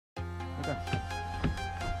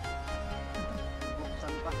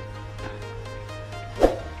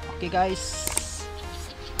Okay guys,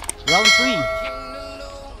 round 3.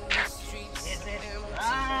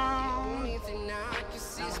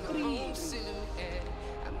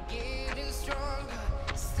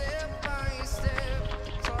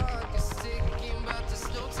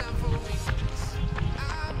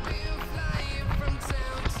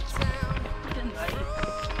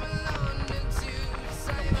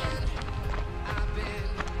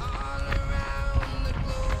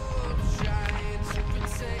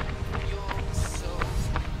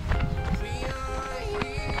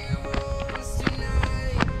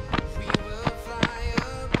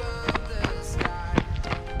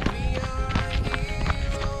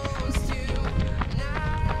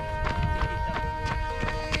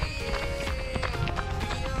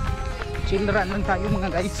 Chill run lang tayo mga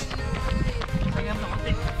guys.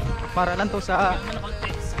 Para lang to sa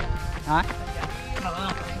ha?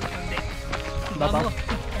 Babaw.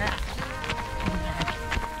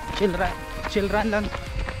 Chill run lang.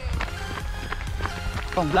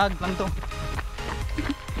 Pang vlog lang to.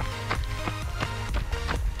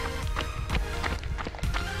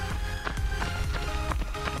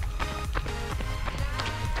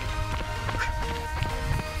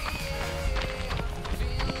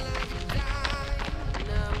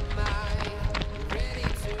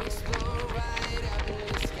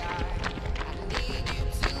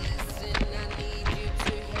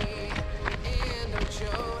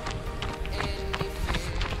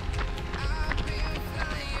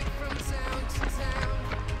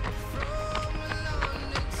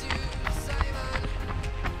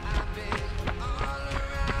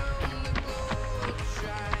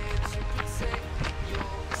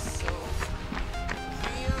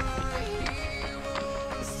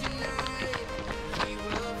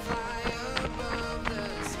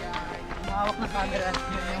 Hawak na camera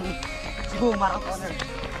yung Cebu marathoner.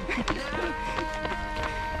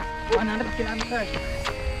 100 kilometers.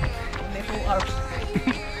 Only 2 hours.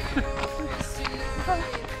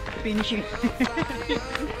 Finishing.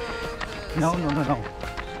 No.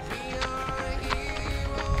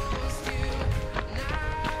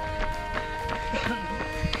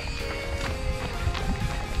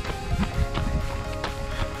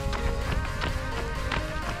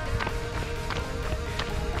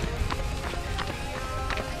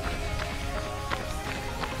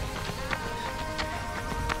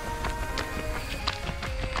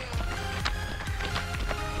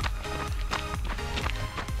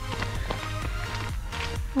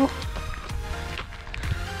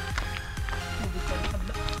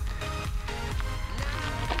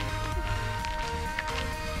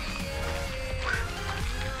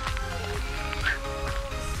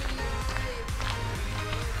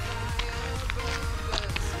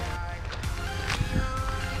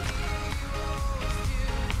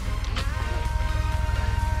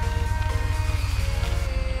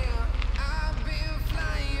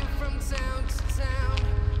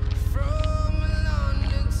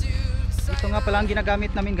 Ito nga pala ang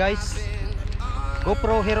ginagamit namin guys,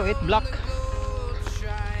 GoPro Hero 8 Black.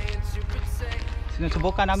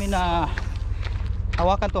 Sinusubukan namin na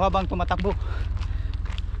hawakan to habang tumatakbo,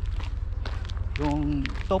 yung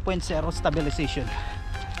 2.0 stabilization.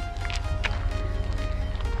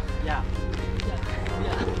 Yeah.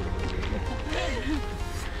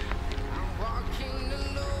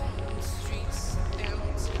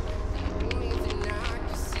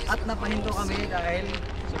 At napahinto kami dahil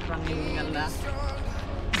sobrang hiningal na.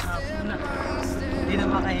 Hapon na. Hindi na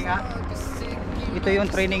makahinga. Ito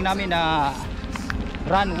yung training namin na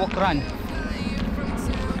run, walk, run.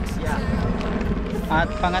 Yeah.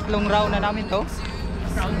 At pangatlong round na namin to.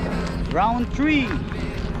 Round 3.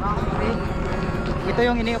 Ito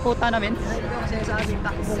yung iniikutan namin. Ito kasi sa aming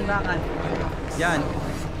takbong lakad. Yan.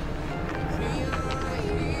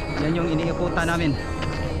 Yan yung iniikutan namin.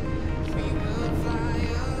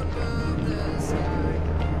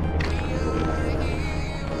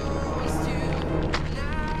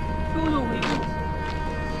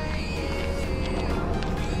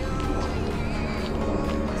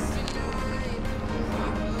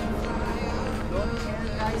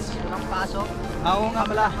 Pasok. Oo nga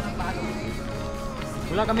pala.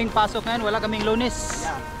 Wala kaming pasok ngayon, wala kaming Lunes.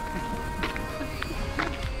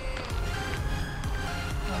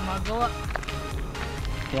 Magawa.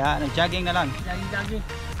 Kaya nag-jogging na lang. Jogging.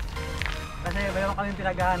 Kasi mayroon kaming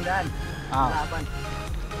pinaghahandaan. Laban.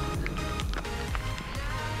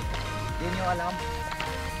 Hindi nyo alam.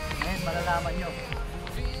 Ngayon malalaman nyo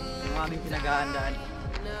yung aming pinaghahandaan.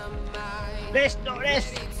 Let's do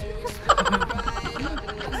this!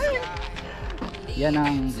 Yan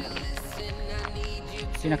ang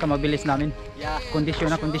pinakamabilis namin. Yeah.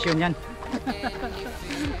 Kondisyon na kondisyon yan.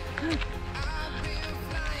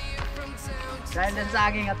 Dahil din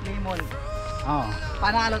saging at lemon. Oh.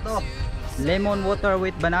 Panalo to. Lemon water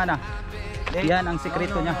with banana. Yan ang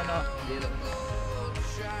sikreto niya. No.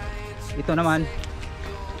 Ito naman,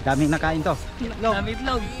 daming nakain to. Itlog.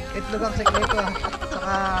 Itlog. Itlog ang sikreto.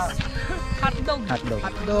 Saka hotdog.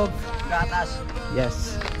 Hotdog. Gatas.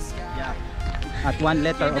 Yes. Yeah. At 1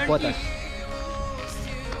 liter of water.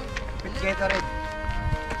 With Gatorade.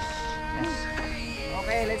 Yes.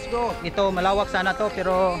 Okay, let's go. Ito malawak sana to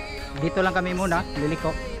pero dito lang kami muna,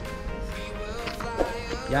 liliko.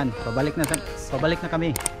 Yan, pabalik na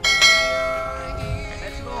kami.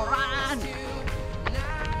 Let's go, run!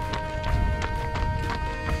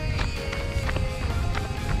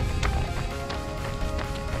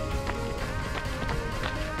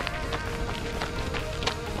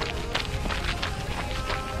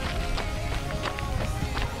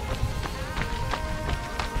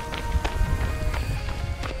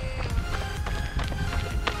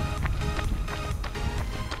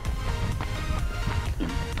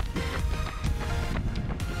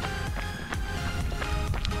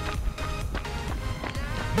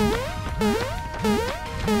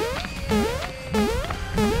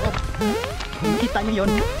 Kita niyo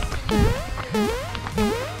yun?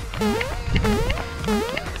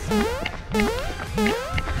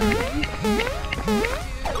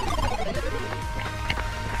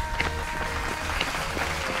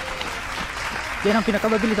 Yan ang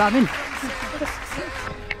pinakamabilis sa amin.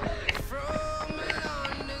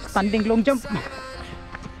 Standing long jump.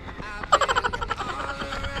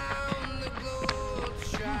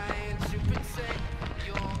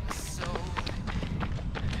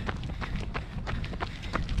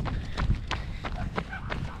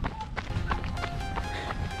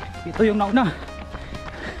 Ito yung nauna.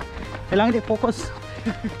 Kailangan i-focus.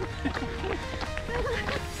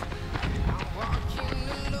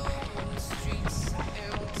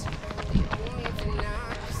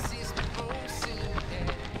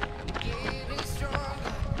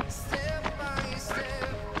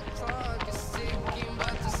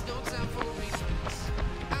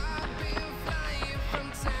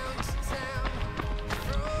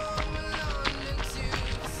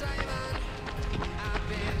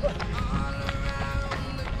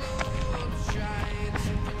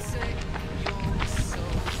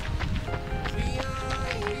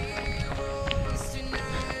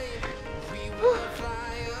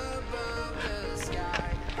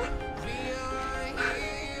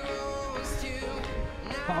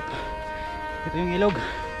 Ito yung ilog.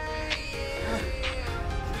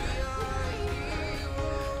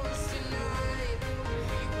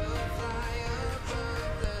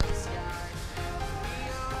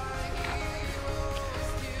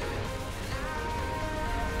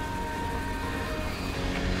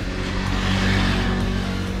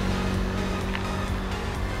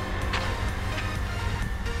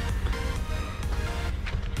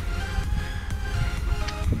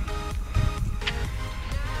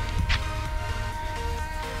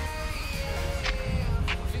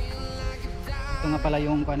 Ito nga pala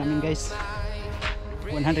yung kuha namin guys,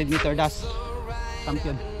 100 meter dash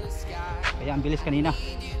champion, kaya ang bilis kanina.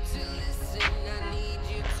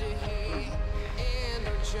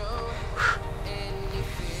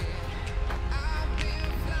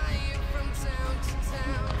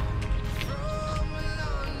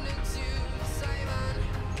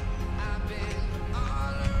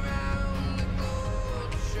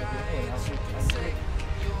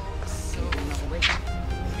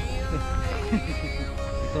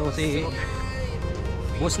 Ito si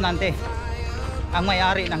Boss Nante, ang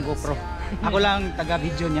may-ari ng GoPro. Ako lang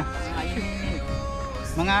taga-video niya.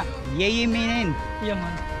 Mga yeyiminin.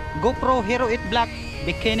 GoPro Hero 8 Black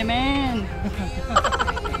Bikini Man.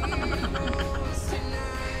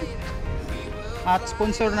 At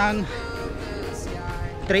sponsor ng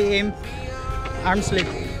 3M arm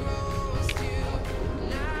sleeve.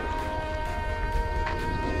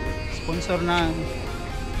 Sponsor ng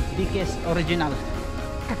Dikis original.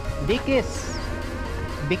 Dikis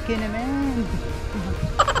Bikini Man.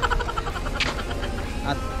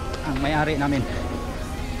 At ang may-ari namin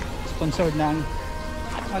sponsored ng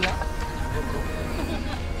wala,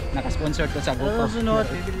 naka-sponsor to sa GoPro. Sunod,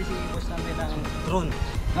 bibili si boss namin ng drone.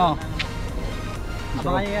 Oh.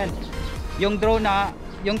 Abangan nyo yan. Yung drone na,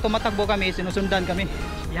 yung tumatakbo kami, sinusundan kami.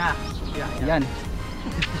 Yeah. Yan.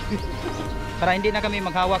 Para hindi na kami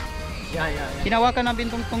maghawak. Yeah. Hinawakan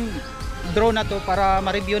namin tong drone na to para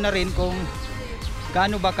ma-review na rin kung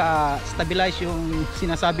gaano ba ka-stabilize yung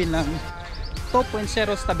sinasabi ng 2.0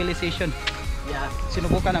 stabilization. Yeah.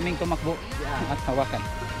 Sinubukan naming tumakbo Yeah. at hawakan.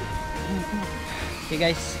 Okay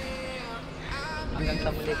guys. Hanggang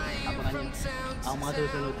sa muli, abangan nyo ang mga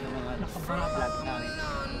susunod na mga vlog namin.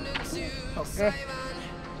 Okay.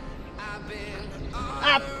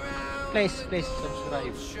 Up. Please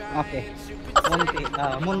Subscribe. Okay.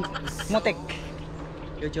 Mutek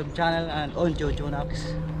YouTube channel and on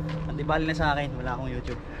Jojonax. At di bali na sa akin, wala akong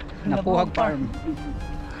YouTube. Napuhag Farm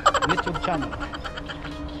YouTube channel.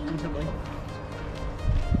 Ano sa boy?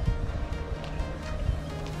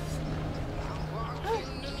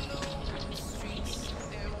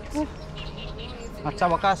 At sa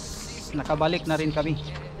wakas, nakabalik na rin kami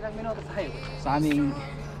Ilang minuto tayo? sa aming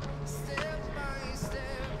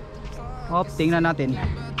tingnan natin.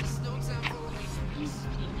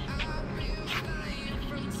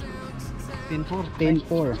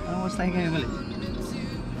 10:04. Anong oras tayo ngayon ulit?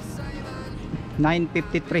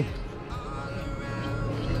 9:53.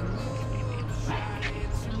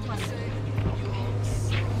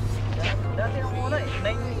 Dati ang muna eh,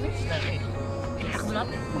 9 minutes na eh.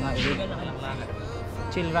 Mga illegal lang lang.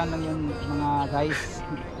 Chill run lang yun mga guys.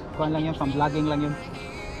 Kuhan lang yun, pang vlogging lang yun.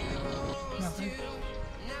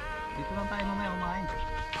 Dito lang tayo mamaya kumain.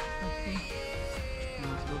 Okay.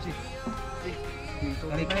 Mas dosi.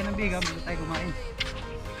 Kali tayo ng bigam, dito tayo kumain.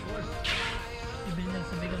 Ibili lang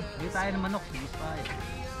sa bigam. Dito tayo ng manok, mas tayo.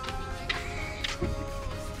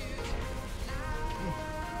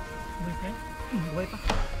 Buhay pa? Buhay pa.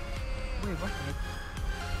 Buhay pa?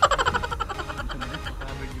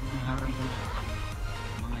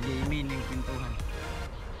 Mga Jamie ng pintuhan.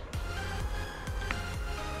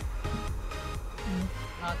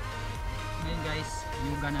 At ngayon guys,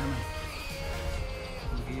 yoga na naman.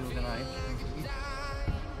 Yoga tayo.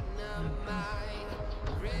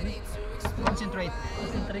 Concentrate.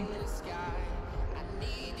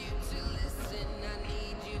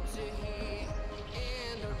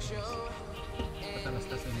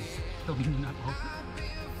 Patalas-tas na tubig na ako.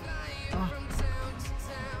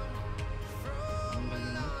 Ang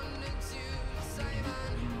galing mo.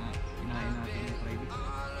 Kinain natin yung private.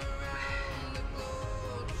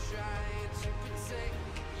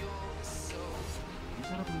 Ang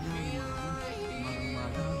sarap mo dyan.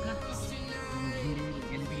 Umaga-umaga.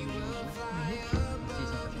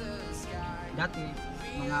 Dati,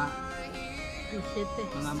 mga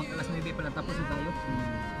mag-alas 9 pala tapos na tayo.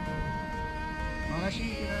 Mga 7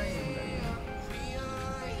 tayo.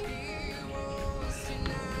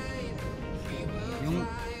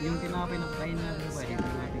 Yung tinapay na kain natin ba? Hindi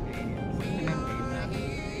natin kainin. Hindi natin kainin natin.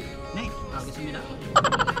 Nay, gusto nyo na.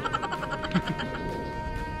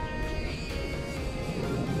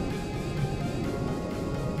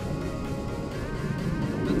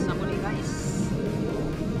 Sa muli guys,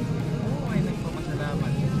 ay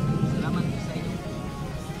nagpapasalamat. Salamat sa inyo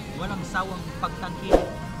walang sawang pagtangkilik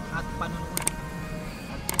at panunood.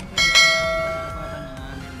 At siyempre salamat ng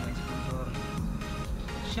aming mga sponsor.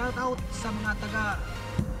 Shout out sa mga taga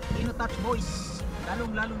Touch Boys,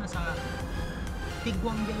 lalong lalo na sa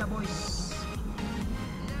Tigwang Villa Boys.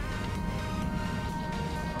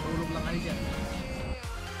 Patulog lang kayo dyan.